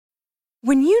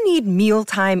When you need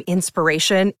mealtime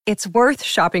inspiration, it's worth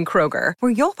shopping Kroger,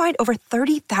 where you'll find over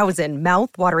 30,000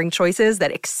 mouth-watering choices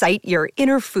that excite your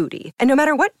inner foodie. And no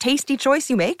matter what tasty choice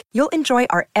you make, you'll enjoy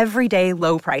our everyday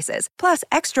low prices, plus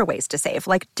extra ways to save,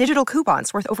 like digital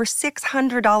coupons worth over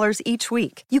 $600 each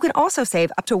week. You can also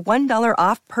save up to $1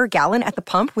 off per gallon at the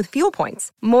pump with fuel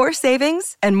points. More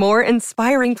savings and more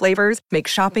inspiring flavors make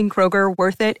shopping Kroger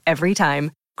worth it every time.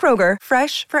 Kroger,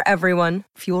 fresh for everyone.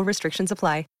 Fuel restrictions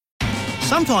apply.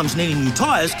 Sometimes needing new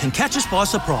tyres can catch us by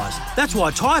surprise. That's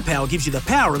why Tyre Power gives you the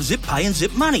power of Zip Pay and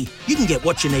Zip Money. You can get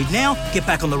what you need now, get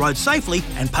back on the road safely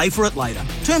and pay for it later.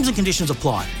 Terms and conditions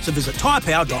apply. So visit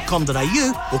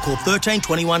tyrepower.com.au or call 13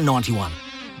 21 91.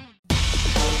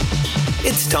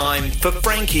 It's time for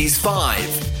Frankie's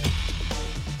 5.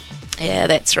 Yeah,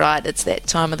 that's right. It's that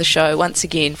time of the show. Once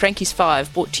again, Frankie's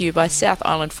 5, brought to you by South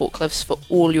Island Forklifts for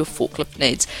all your forklift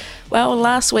needs. Well,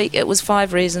 last week it was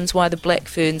 5 reasons why the Black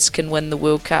Ferns can win the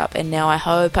World Cup, and now I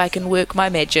hope I can work my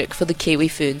magic for the Kiwi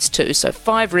Ferns too. So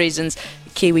 5 reasons the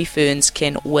Kiwi Ferns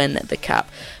can win the Cup.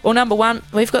 Well, number 1,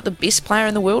 we've got the best player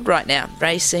in the world right now,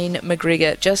 Racine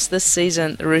McGregor. Just this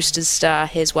season, the Roosters star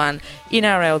has won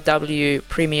NRLW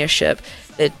Premiership,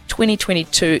 the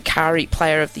 2022 Kari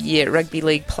Player of the Year, Rugby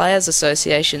League Players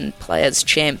Association Players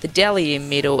Champ, the Dally M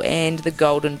Medal and the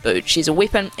Golden Boot. She's a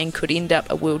weapon and could end up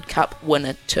a World Cup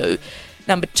winner too.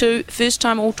 Number 2, first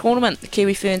time all tournament. The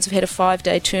Kiwi Ferns have had a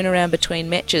 5-day turnaround between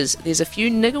matches. There's a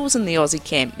few niggles in the Aussie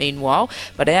camp meanwhile,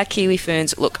 but our Kiwi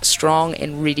Ferns look strong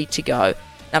and ready to go.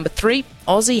 Number 3,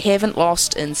 Aussie haven't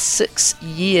lost in 6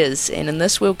 years, and in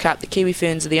this World Cup the Kiwi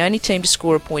Ferns are the only team to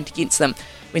score a point against them.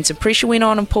 When some pressure went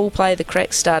on in pool play, the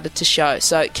cracks started to show.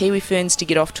 So Kiwi Ferns to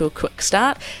get off to a quick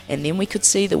start, and then we could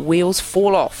see the wheels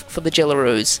fall off for the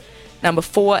Jillaroos. Number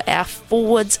 4, our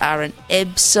forwards are an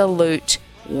absolute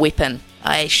weapon.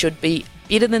 They should be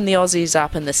better than the Aussies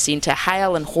up in the centre.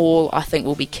 Hale and Hall, I think,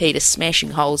 will be key to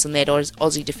smashing holes in that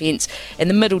Aussie defence. And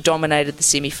the middle dominated the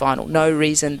semi-final. No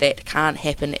reason that can't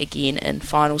happen again in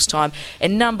finals time.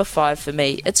 And number 5 for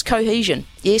me, it's cohesion.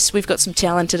 Yes, we've got some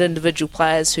talented individual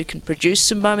players who can produce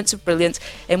some moments of brilliance,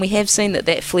 and we have seen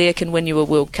that flair can win you a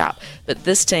World Cup. But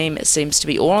this team seems to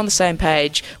be all on the same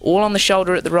page, all on the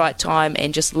shoulder at the right time,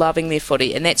 and just loving their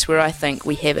footy. And that's where I think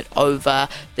we have it over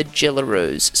the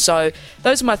Jillaroos. So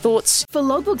those are my thoughts. For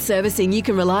logbook servicing you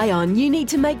can rely on, you need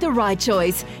to make the right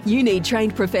choice. You need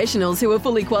trained professionals who are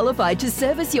fully qualified to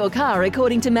service your car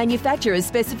according to manufacturer's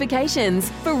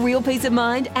specifications. For real peace of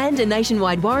mind and a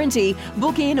nationwide warranty,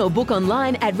 book in or book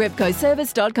online at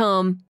repcoservice.com.